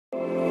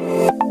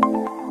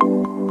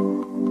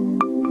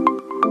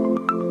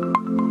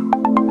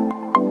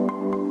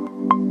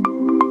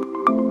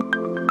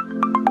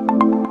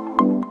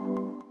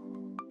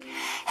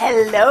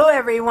Hello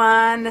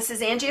everyone, this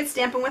is Angie at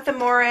Stampin' with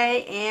Amore,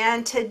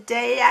 and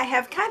today I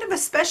have kind of a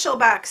special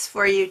box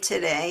for you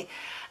today.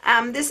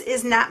 This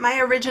is not my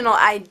original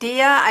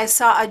idea. I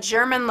saw a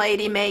German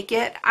lady make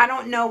it. I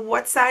don't know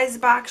what size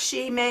box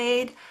she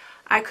made.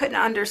 I couldn't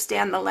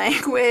understand the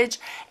language,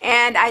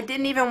 and I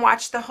didn't even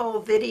watch the whole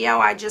video.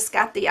 I just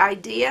got the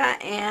idea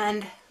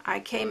and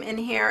I came in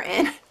here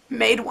and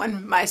made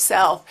one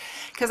myself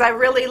because I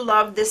really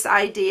love this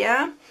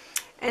idea.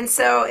 And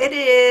so it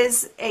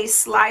is a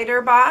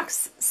slider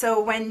box,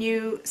 so when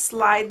you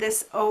slide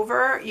this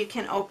over you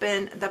can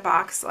open the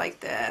box like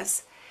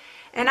this.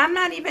 And I'm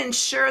not even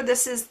sure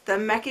this is the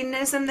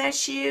mechanism that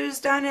she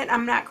used on it.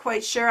 I'm not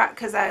quite sure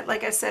because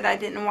like I said, I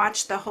didn't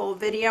watch the whole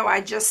video.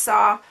 I just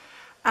saw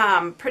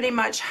pretty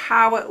much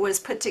how it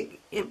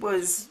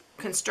was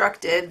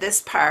constructed, this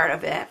part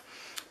of it.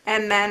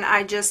 And then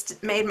I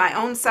just made my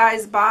own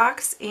size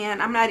box, and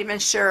I'm not even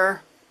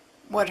sure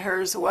what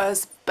hers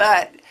was,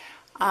 but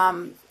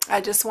I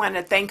just want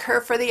to thank her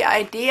for the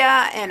idea,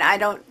 and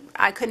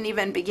I couldn't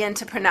even begin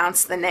to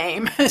pronounce the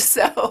name.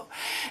 So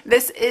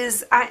this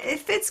is, it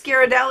fits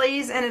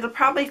Ghirardelli's, and it'll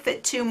probably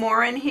fit 2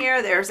 more in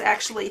here. There's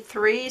actually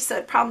 3, so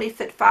it probably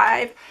fit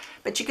 5.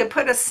 But you could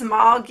put a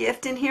small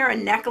gift in here, a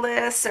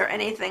necklace or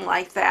anything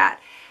like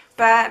that.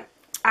 But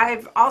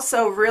I've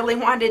also really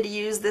wanted to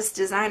use this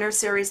designer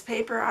series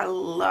paper. I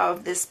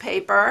love this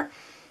paper.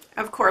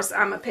 Of course,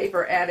 I'm a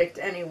paper addict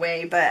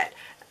anyway, but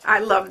I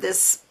love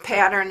this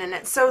pattern, and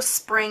it's so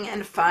spring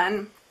and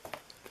fun.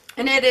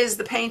 And it is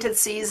the Painted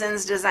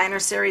Seasons Designer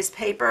Series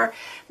paper.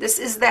 This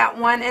is that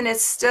one, and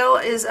it still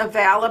is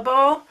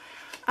available.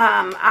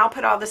 I'll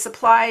put all the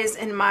supplies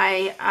in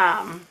my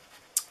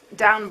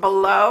down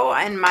below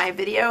in my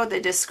video,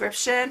 the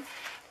description.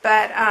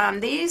 But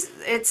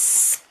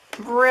it's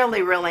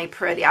really, really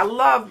pretty. I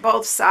love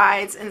both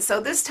sides, and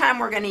so this time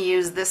we're going to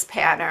use this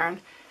pattern,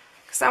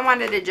 because I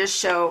wanted to just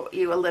show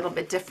you a little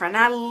bit different.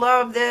 I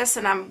love this,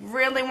 and I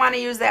really want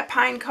to use that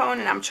pine cone,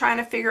 and I'm trying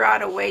to figure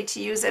out a way to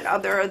use it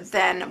other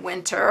than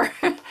winter.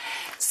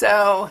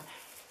 So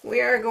we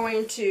are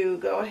going to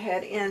go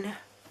ahead and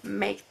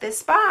make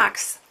this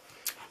box.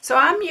 So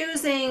I'm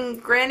using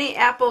Granny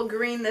Apple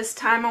Green this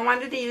time. I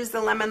wanted to use the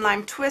Lemon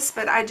Lime Twist,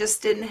 but I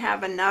just didn't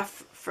have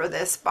enough for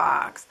this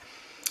box.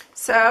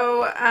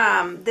 So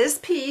this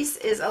piece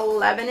is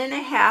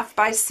 11.5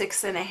 by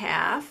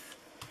 6.5.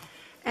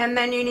 And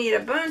then you need a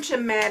bunch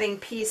of matting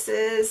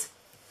pieces.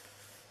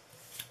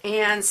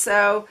 And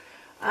so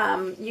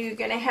you're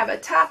going to have a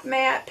top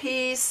mat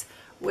piece,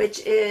 which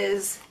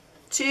is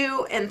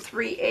 2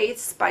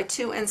 3/8 by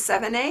 2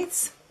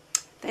 7/8.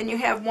 Then you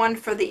have one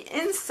for the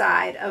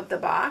inside of the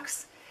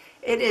box.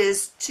 It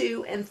is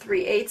 2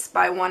 3/8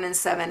 by 1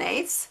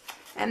 7/8.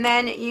 And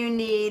then you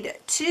need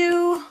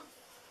 2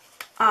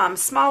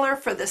 smaller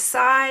for the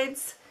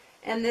sides.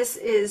 And this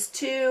is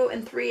 2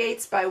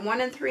 3/8 by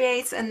 1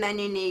 3/8, and then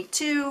you need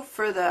 2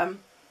 for the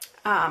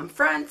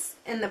fronts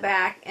and the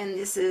back, and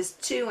this is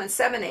 2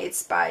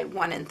 7/8 by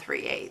 1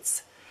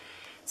 3/8.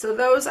 So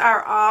those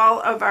are all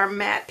of our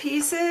mat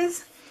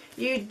pieces.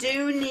 You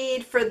do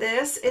need for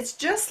this, it's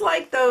just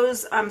like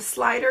those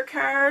slider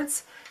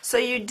cards, so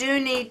you do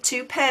need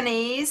 2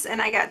 pennies,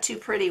 and I got 2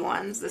 pretty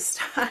ones this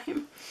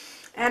time.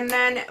 And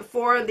then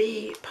for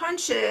the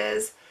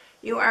punches,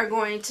 you are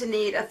going to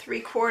need a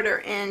 3/4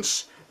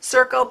 inch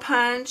circle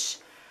punch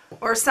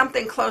or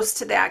something close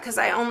to that, because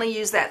I only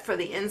use that for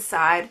the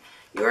inside.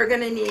 You are going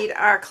to need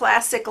our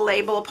classic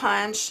label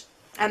punch,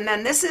 and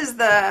then this is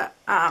the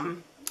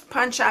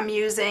punch I'm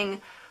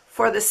using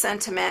for the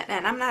sentiment,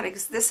 and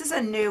this is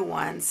a new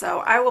one, so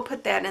I will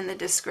put that in the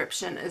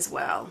description as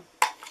well.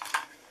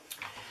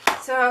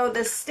 So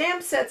the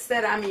stamp sets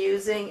that I'm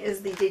using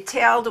is the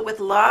Detailed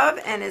with Love,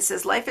 and it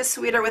says Life is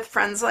Sweeter with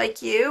Friends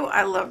Like You.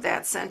 I love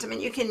that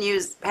sentiment. You can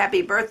use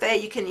Happy Birthday.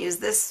 You can use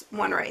this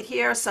one right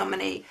here. So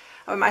many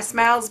of my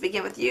smiles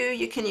begin with you.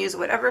 You can use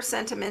whatever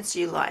sentiments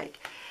you like.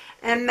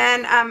 And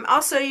then I'm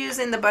also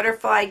using the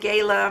Butterfly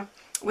Gala,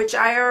 which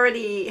I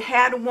already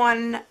had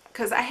one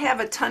because I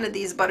have a ton of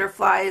these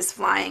butterflies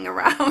flying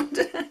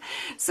around.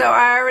 So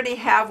I already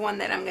have one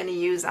that I'm going to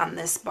use on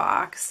this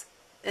box.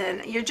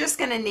 And you're just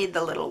going to need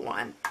the little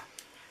one.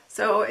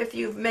 So if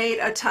you've made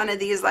a ton of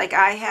these like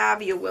I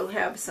have, you will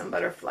have some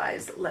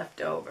butterflies left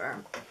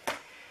over.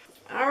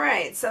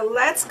 Alright, so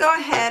let's go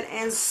ahead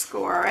and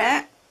score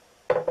it.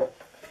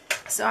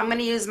 So I'm going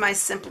to use my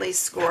Simply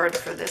Scored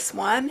for this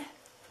one.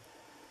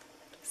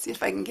 See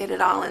if I can get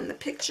it all in the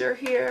picture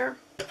here.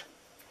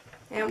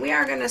 And we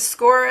are going to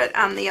score it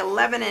on the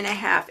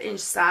 11.5 inch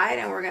side,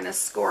 and we're going to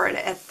score it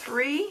at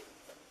 3,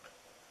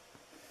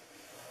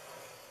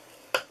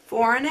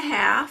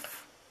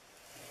 4.5,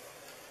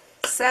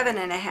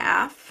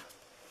 7.5,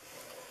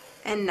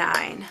 and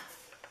 9.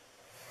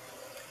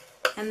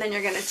 And then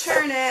you're going to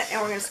turn it,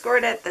 and we're going to score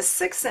it at the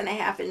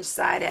 6.5 inch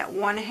side at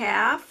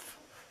 1/2,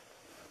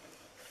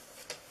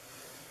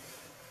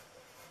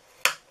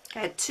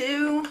 at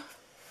 2,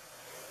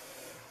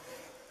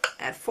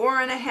 at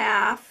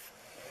 4.5,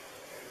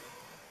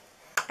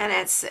 and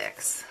at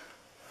 6.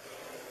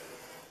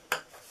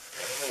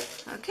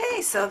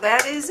 Okay, so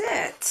that is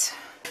it.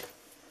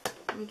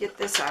 Let me get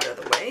this out of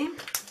the way.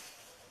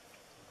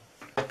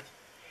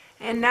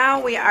 And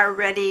now we are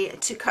ready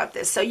to cut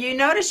this. So you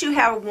notice you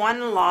have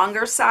one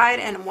longer side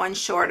and one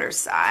shorter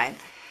side.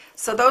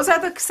 So those are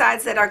the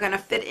sides that are going to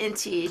fit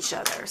into each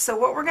other. So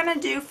what we're going to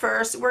do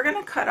first, we're going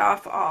to cut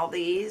off all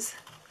these.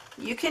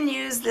 You can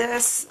use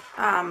this,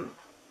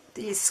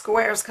 these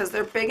squares, because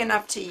they're big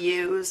enough to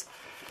use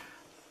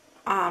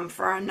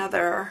for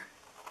another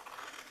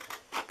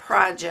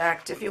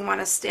project. If you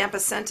want to stamp a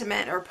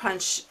sentiment or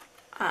punch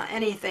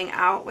anything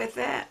out with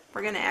it,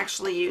 we're going to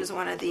actually use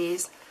one of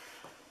these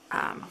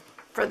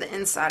for the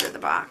inside of the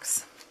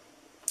box.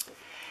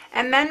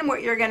 And then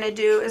what you're going to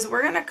do is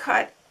we're going to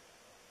cut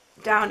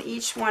down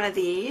each one of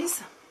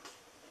these.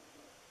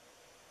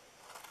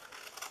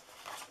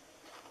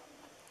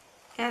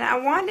 And I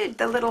wanted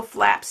the little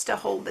flaps to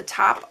hold the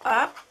top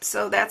up,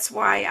 so that's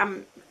why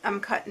I'm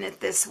cutting it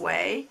this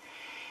way.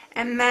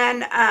 And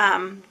then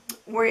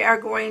we are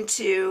going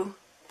to,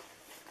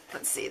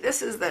 let's see,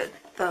 this is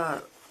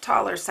the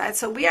taller side.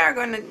 So we are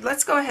going to,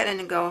 let's go ahead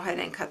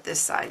and cut this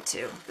side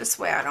too. This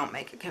way I don't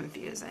make it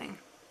confusing.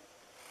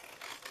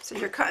 So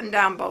you're cutting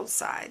down both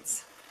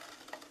sides,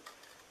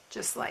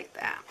 just like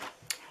that.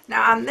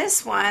 Now on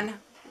this one,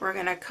 we're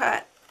going to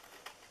cut,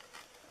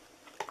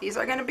 these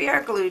are going to be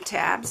our glue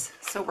tabs.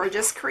 So we're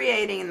just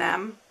creating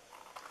them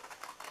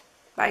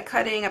by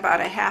cutting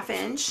about a 1/2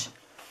 inch.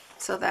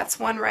 So that's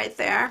one right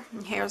there.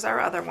 And here's our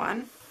other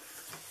one.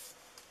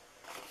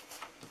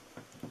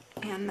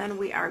 And then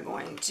we are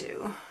going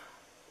to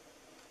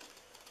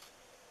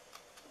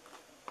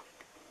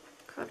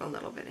cut a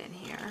little bit in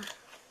here.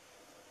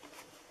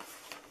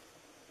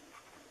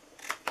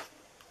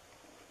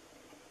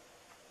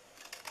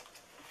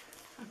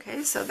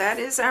 Okay, so that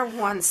is our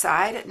one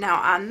side.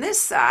 Now on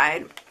this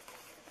side,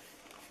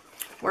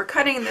 we're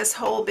cutting this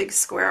whole big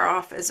square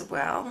off as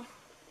well.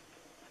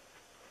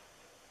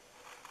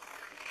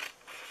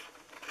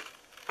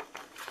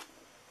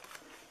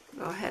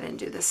 Go ahead and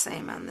do the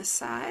same on this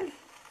side.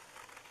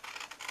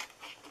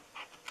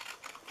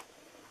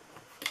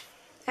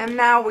 And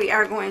now we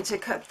are going to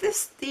cut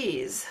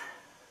these.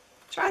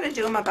 Try to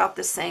do them about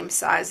the same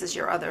size as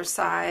your other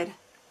side.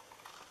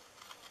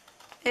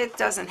 It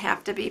doesn't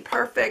have to be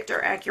perfect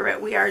or accurate.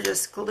 We are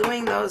just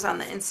gluing those on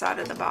the inside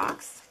of the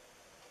box.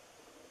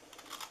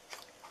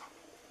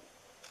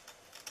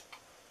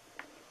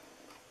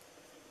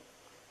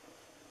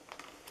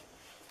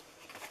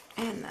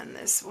 And then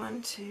this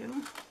one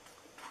too.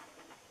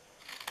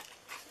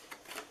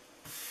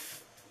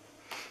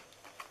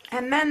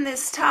 And then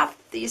these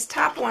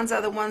top ones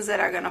are the ones that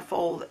are going to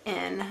fold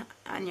in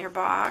on your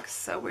box.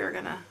 So we're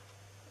going to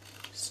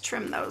just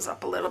trim those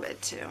up a little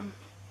bit too.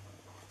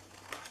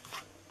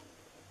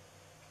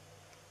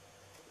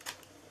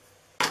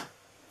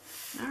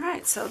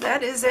 Alright, so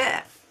that is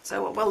it.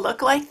 So it will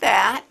look like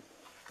that.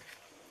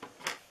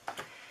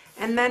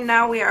 And then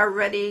now we are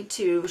ready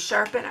to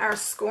sharpen our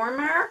score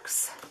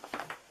marks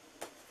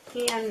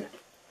and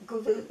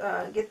glue,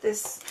 get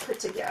this put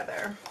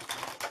together.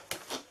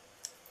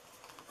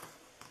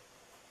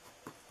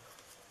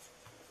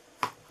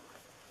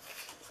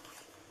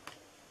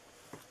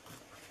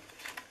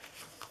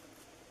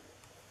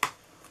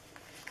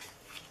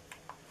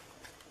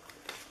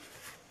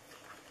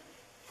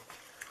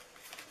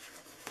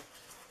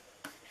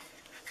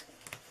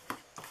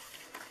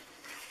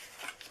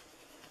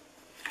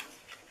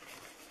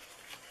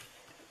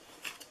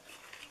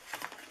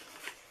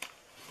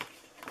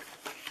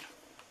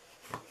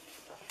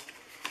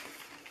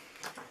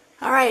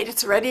 Alright,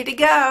 it's ready to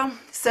go.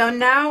 So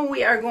now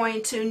we are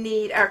going to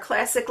need our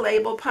classic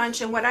label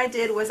punch, and what I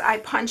did was I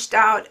punched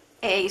out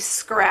a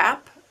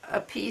scrap, a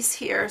piece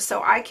here,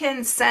 so I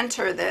can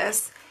center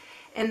this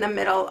in the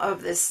middle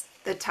of this,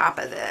 the top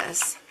of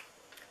this.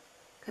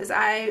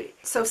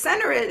 So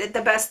center it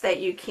the best that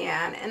you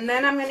can, and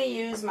then I'm going to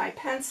use my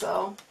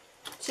pencil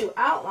to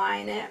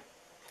outline it.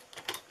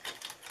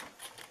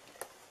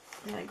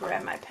 I'm going to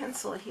grab my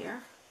pencil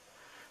here.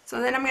 So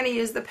then I'm going to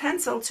use the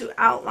pencil to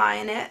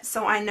outline it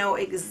so I know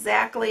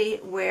exactly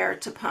where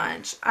to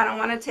punch. I don't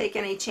want to take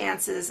any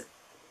chances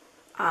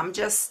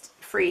just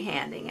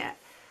freehanding it.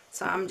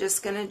 So I'm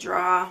just going to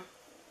draw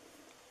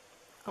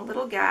a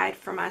little guide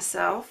for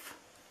myself.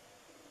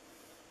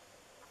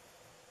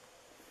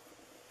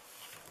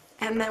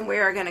 And then we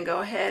are going to go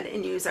ahead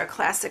and use our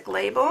classic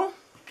label.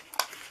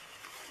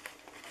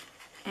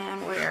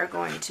 And we are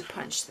going to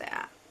punch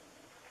that.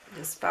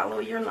 Just follow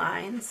your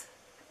lines.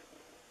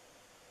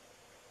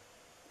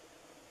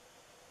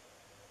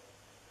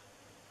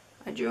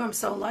 I drew them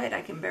so light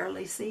I can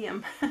barely see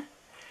them.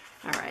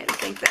 Alright, I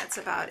think that's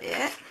about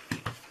it.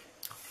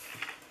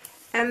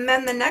 And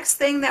then the next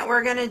thing that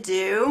we're going to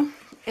do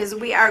is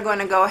we are going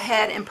to go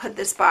ahead and put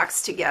this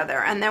box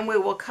together, and then we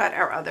will cut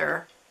our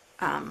other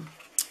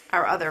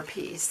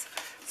piece.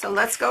 So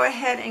let's go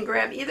ahead and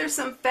grab either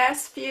some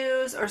fast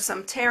fuse or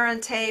some tear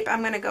and tape. I'm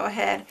going to go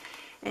ahead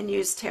and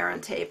use tear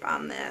and tape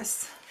on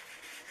this.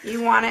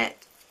 You want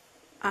it,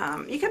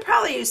 you could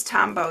probably use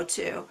Tombow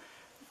too.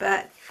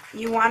 but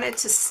you want it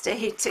to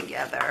stay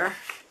together.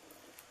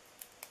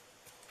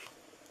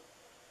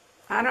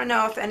 I don't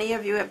know if any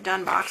of you have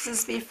done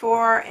boxes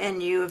before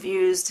and you've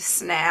used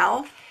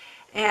Snell.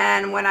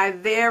 And when I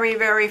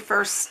very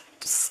first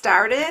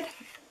started,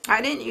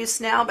 I didn't use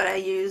Snell, but I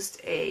used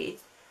a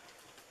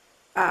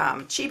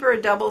cheaper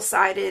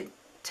double-sided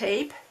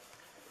tape.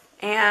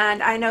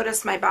 And I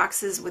noticed my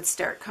boxes would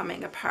start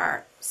coming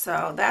apart.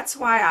 So that's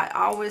why I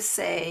always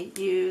say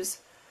use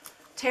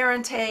tear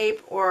and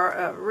tape or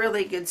a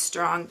really good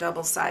strong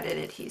double-sided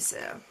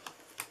adhesive.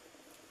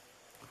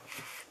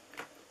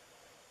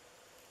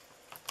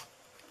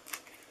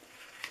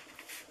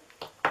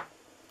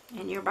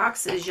 And your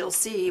boxes, you'll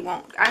see,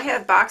 won't. I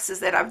have boxes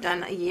that I've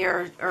done a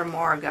year or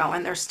more ago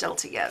and they're still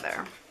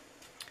together.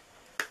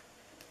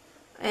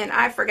 And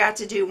I forgot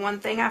to do one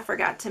thing. I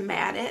forgot to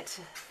mat it.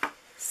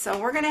 So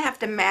we're going to have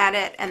to mat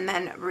it and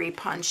then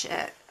repunch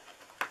it.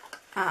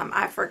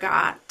 I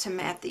forgot to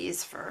mat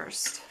these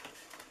first.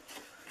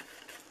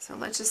 So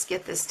let's just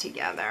get this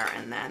together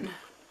and then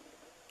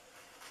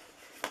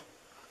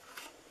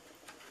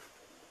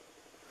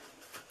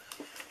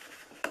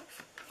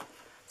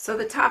so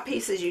the top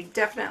pieces you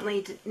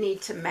definitely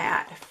need to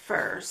mat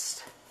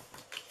first.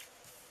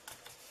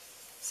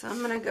 So I'm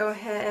going to go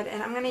ahead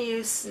and I'm going to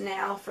use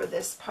Snell for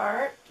this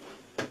part.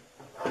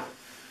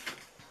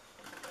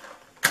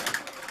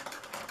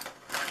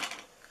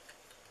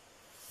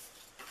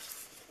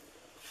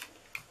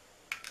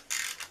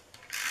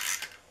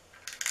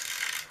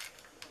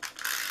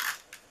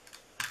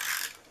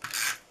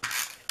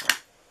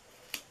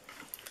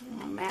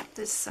 We'll mat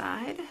this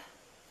side.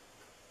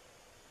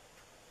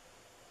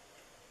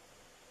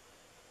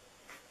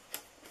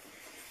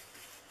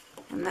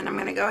 And then I'm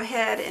going to go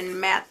ahead and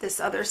mat this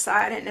other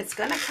side, and it's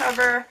going to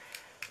cover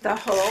the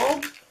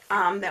hole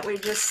that we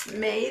just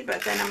made,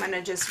 but then I'm going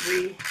to just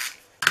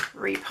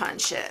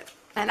re-punch it.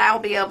 And I'll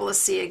be able to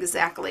see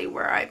exactly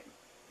where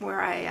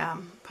I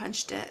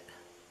punched it.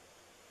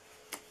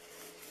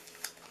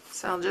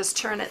 So I'll just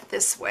turn it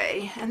this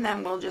way, and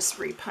then we'll just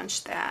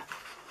re-punch that.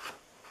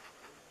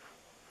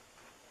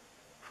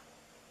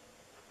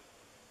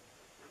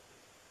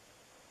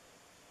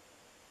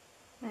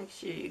 Make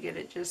sure you get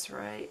it just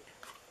right.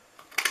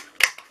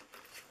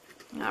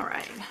 All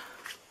right,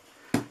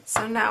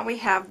 so now we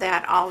have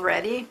that all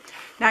ready.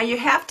 Now you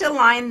have to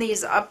line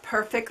these up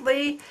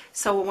perfectly.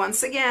 So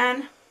once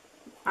again,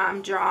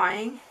 I'm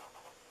drawing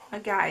a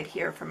guide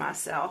here for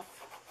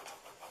myself.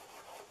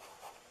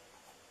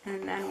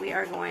 And then we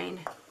are going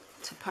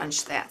to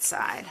punch that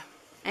side.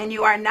 And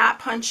you are not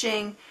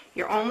punching,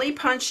 you're only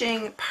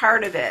punching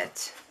part of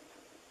it.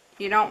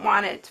 You don't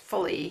want it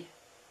fully.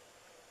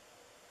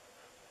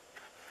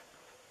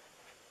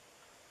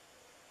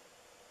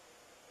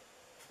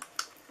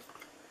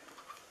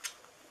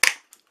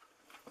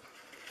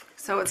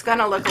 So it's going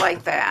to look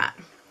like that.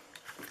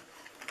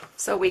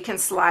 So we can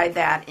slide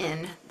that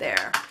in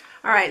there.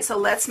 All right, so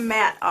let's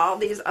mat all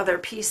these other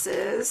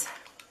pieces.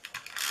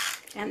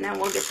 And then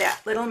we'll get that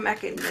little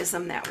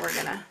mechanism that we're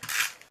going to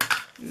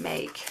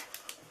make.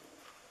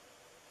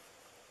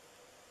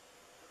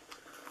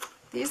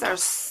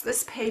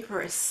 This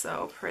paper is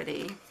so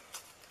pretty.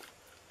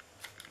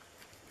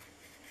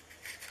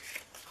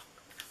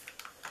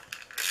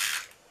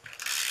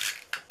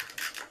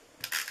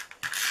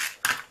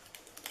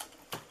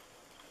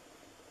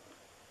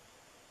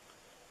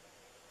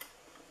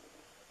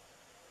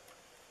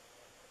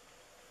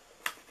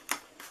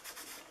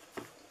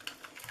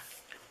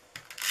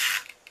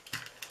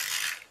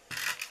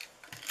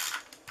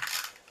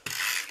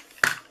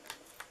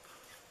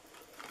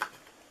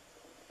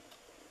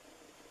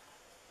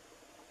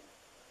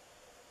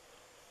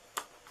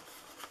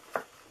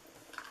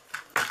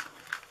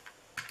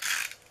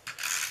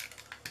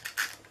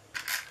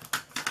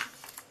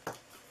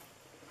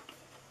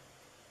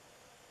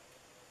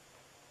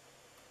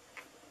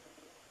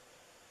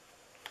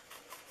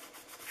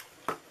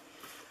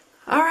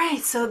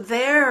 Alright, so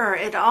there,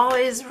 it all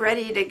is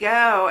ready to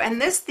go. And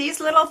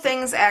these little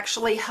things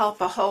actually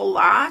help a whole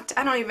lot.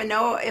 I don't even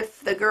know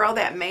if the girl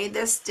that made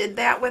this did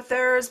that with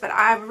theirs, but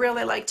I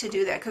really like to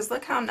do that because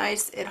look how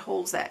nice it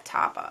holds that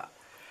top up.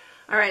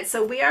 Alright,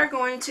 so we are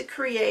going to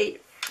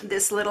create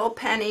this little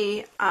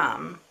penny,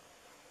 and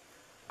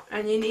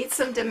you need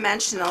some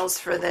dimensionals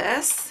for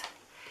this.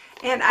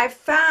 And I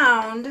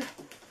found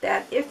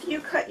that if you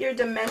cut your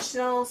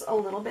dimensionals a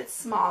little bit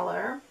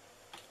smaller,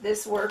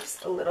 this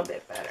works a little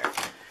bit better.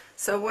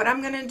 So what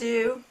I'm going to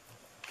do,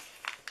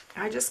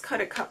 I just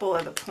cut a couple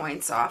of the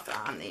points off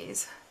on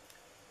these.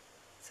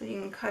 So you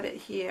can cut it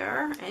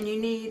here, and you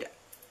need,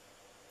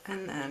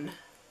 and then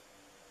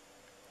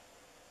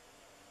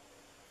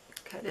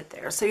cut it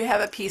there. So you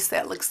have a piece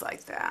that looks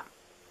like that.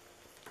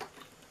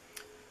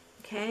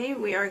 Okay,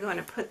 we are going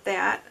to put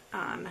that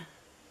on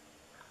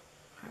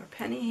our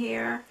penny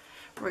here.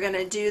 We're going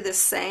to do the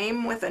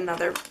same with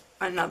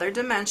another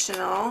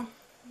dimensional.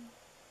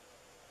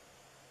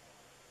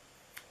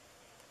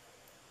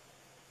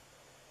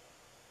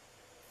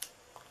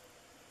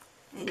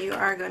 And you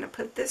are going to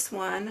put this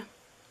one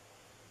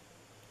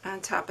on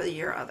top of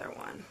your other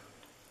one.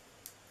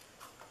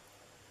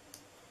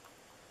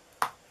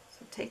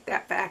 take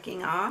that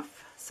backing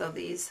off so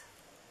these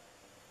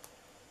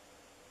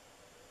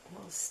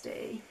will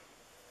stay.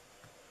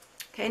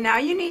 Okay, now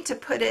you need to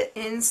put it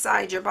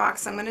inside your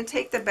box. I'm going to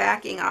take the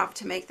backing off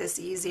to make this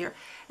easier.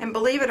 And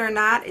believe it or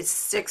not, it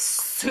sticks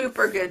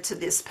super good to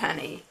this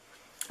penny.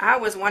 I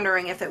was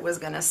wondering if it was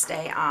going to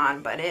stay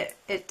on, but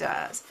it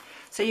does.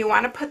 So you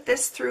want to put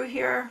this through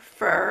here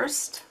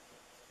first.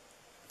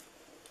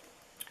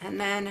 And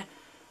then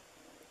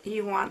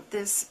you want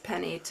this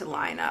penny to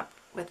line up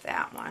with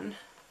that one.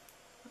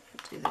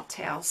 Do the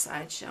tail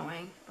side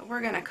showing, but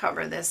we're going to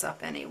cover this up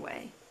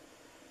anyway.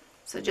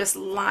 So just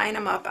line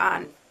them up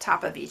on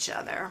top of each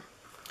other.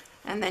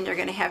 And then you're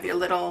going to have your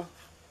little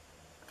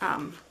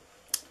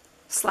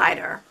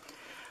slider.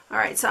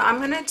 Alright, so I'm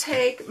going to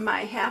take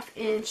my 1/2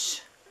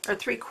 inch or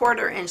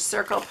 3/4 inch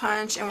circle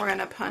punch, and we're going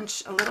to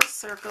punch a little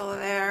circle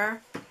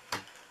there.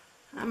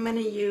 I'm going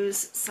to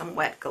use some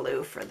wet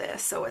glue for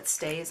this so it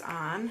stays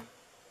on.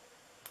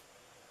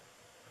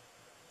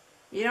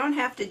 You don't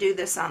have to do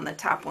this on the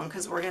top one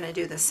because we're going to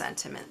do the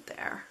sentiment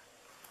there.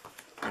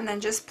 And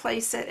then just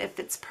place it, if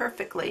it's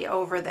perfectly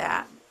over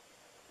that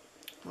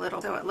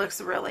little, so it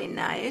looks really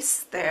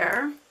nice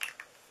there.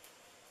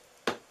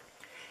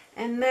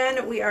 And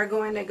then we are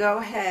going to go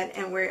ahead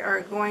and we are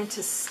going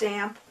to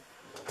stamp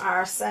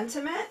our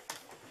sentiment.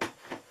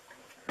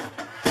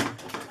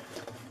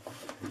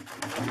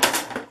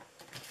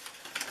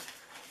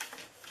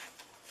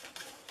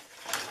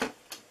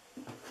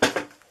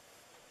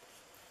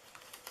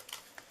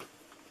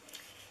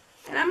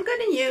 And I'm going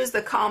to use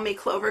the Call Me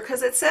Clover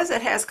because it says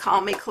it has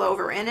Call Me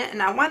Clover in it,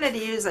 and I wanted to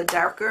use a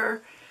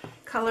darker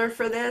color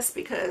for this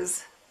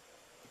because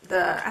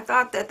I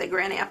thought that the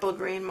Granny Apple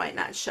Green might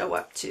not show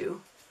up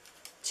too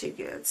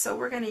good. So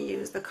we're going to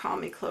use the Call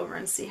Me Clover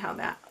and see how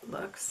that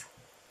looks.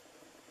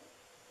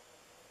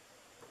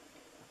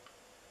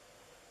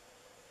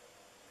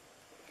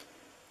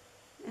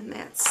 And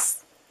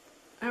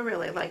I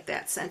really like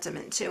that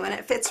sentiment too, and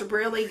it fits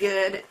really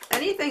good.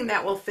 Anything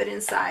that will fit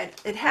inside,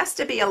 it has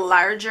to be a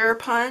larger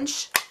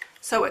punch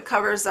so it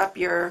covers up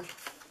your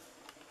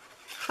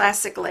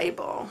plastic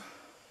label.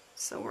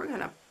 So we're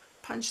going to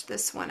punch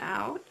this one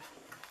out,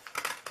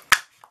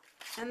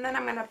 and then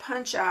I'm going to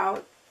punch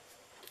out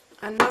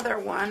another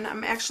one.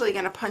 I'm actually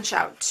going to punch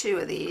out 2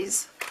 of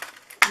these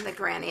in the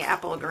Granny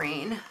Apple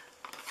Green.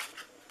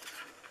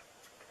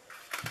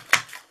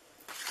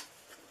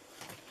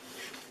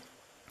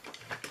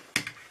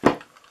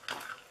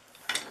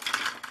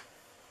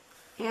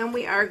 And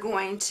we are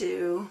going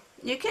to,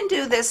 you can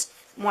do this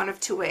one of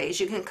 2 ways.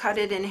 You can cut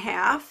it in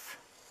half,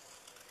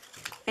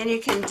 and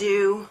you can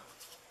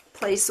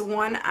place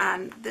one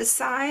on this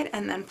side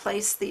and then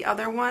place the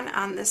other one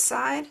on this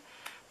side.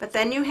 But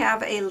then you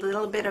have a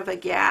little bit of a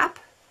gap.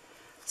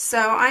 So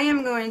I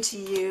am going to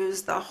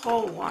use the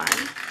whole one.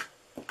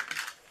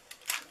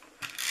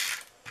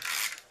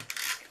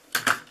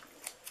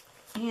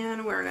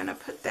 And we're going to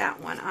put that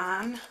one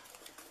on.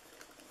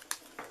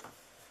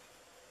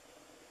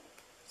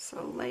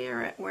 So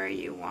layer it where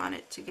you want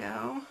it to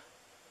go.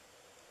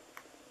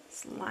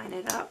 Just line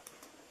it up.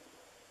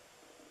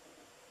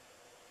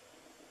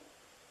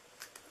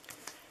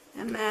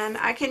 And then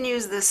I can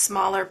use this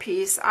smaller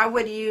piece.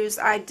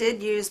 I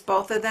did use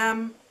both of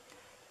them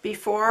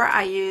before.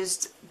 I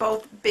used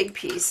both big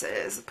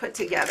pieces put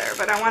together,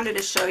 but I wanted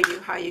to show you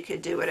how you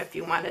could do it if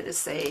you wanted to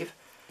save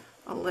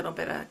a little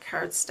bit of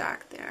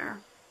cardstock there.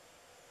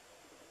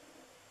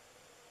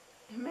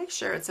 And make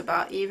sure it's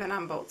about even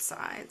on both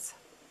sides.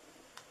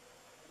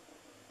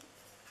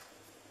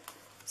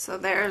 So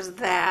there's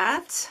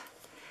that.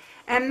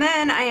 And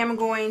then I am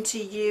going to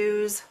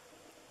use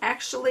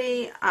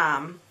actually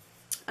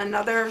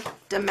another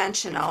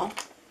dimensional,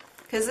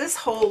 because this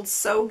holds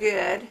so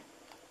good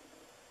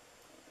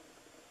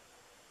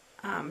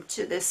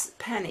to this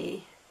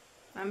penny.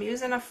 I'm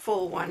using a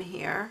full one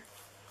here.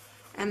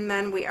 And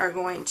then we are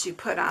going to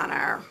put on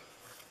our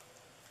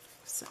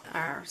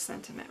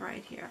sentiment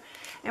right here.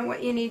 And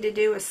what you need to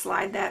do is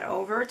slide that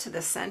over to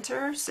the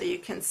center so you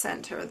can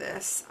center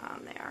this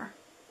on there.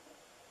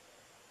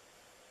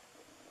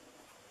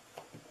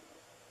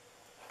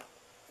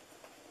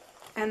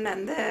 And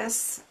then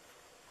this,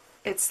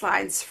 it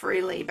slides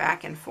freely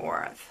back and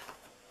forth.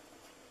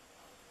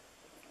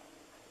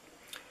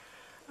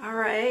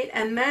 Alright,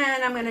 and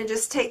then I'm going to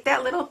just take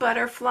that little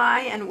butterfly,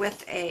 and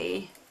with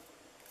a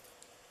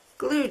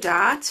glue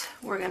dot,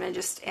 we're going to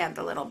just add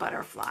the little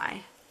butterfly.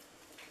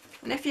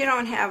 And if you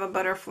don't have a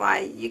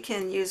butterfly, you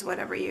can use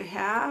whatever you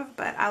have,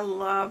 but I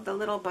love the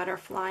little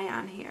butterfly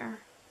on here.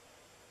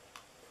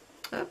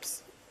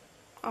 Oops.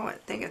 Oh, I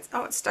think it's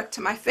stuck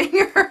to my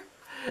finger.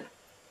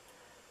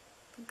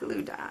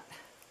 Glue dot.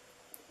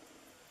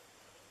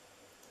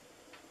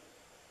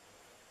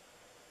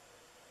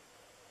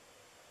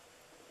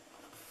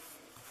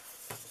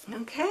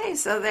 Okay,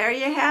 so there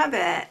you have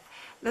it.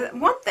 The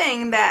one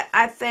thing that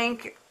I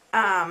think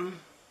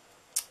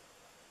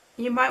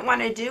you might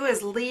want to do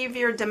is leave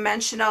your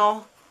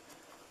dimensional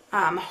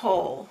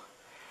hole,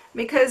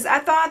 because I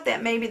thought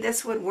that maybe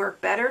this would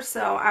work better,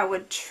 so I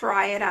would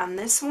try it on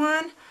this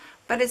one.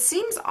 but it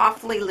seems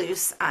awfully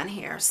loose on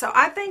here. So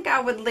I think I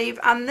would leave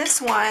on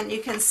this one.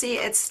 You can see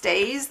it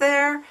stays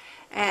there,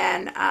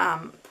 and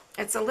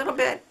it's a little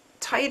bit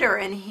tighter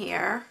in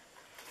here.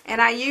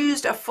 And I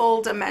used a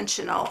full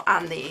dimensional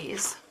on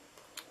these.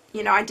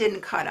 You know, I didn't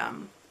cut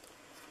them.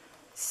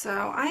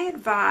 So I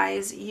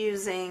advise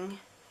using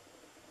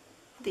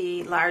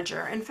the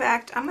larger. In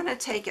fact, I'm going to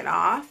take it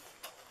off.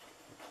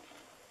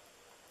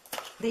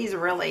 These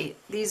really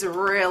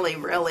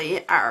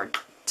are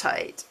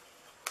tight.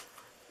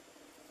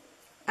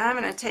 I'm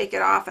going to take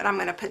it off, and I'm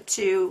going to put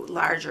 2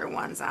 larger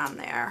ones on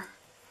there.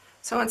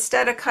 So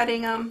instead of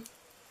cutting them,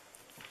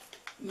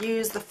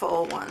 use the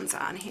full ones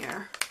on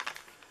here.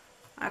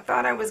 I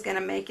thought I was going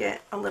to make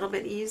it a little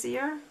bit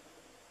easier,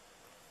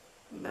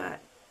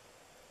 but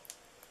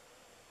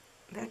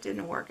that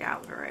didn't work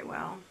out very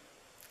well.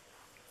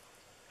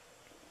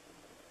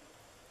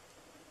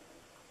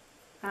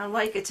 I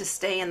like it to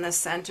stay in the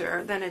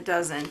center, then it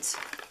doesn't.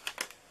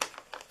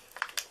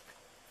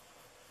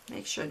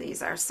 Make sure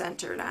these are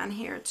centered on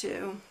here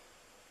too.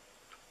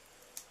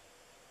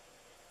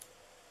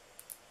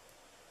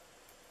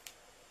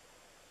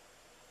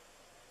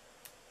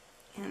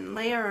 And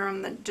layer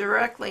them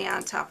directly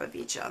on top of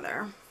each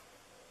other.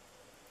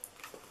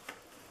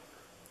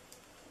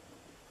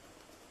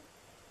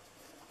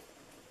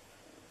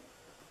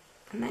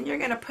 And then you're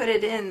going to put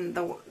it in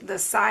the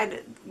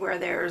side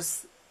where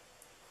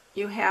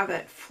you have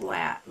it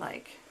flat,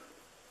 like,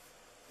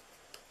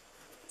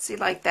 see,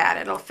 like that.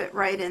 It'll fit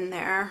right in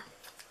there.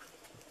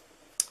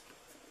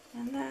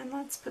 And then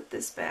let's put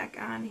this back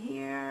on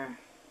here.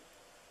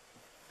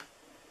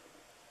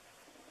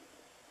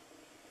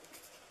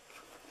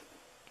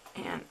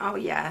 And oh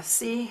yeah,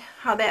 see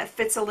how that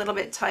fits a little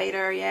bit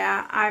tighter?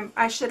 Yeah,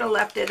 I should have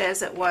left it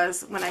as it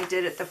was when I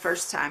did it the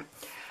first time.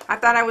 I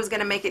thought I was going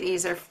to make it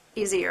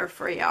easier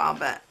for y'all,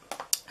 but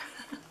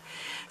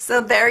so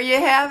there you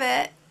have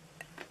it.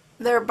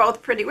 They're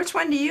both pretty. Which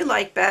one do you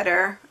like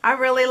better? I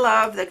really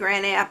love the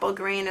Granny Apple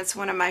Green. It's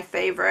one of my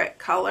favorite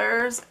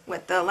colors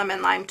with the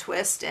lemon lime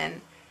twist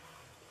and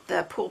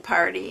the pool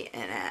party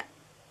in it.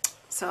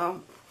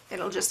 So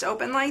it'll just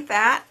open like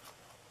that,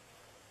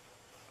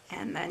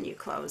 and then you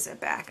close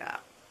it back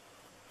up.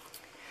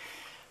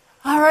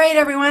 All right,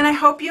 everyone, I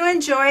hope you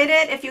enjoyed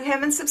it. If you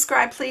haven't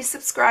subscribed, please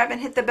subscribe and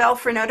hit the bell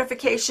for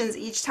notifications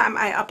each time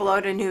I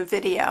upload a new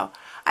video.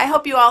 I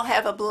hope you all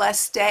have a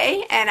blessed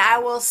day, and I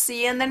will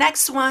see you in the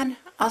next one.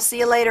 I'll see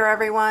you later,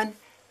 everyone.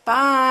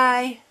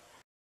 Bye.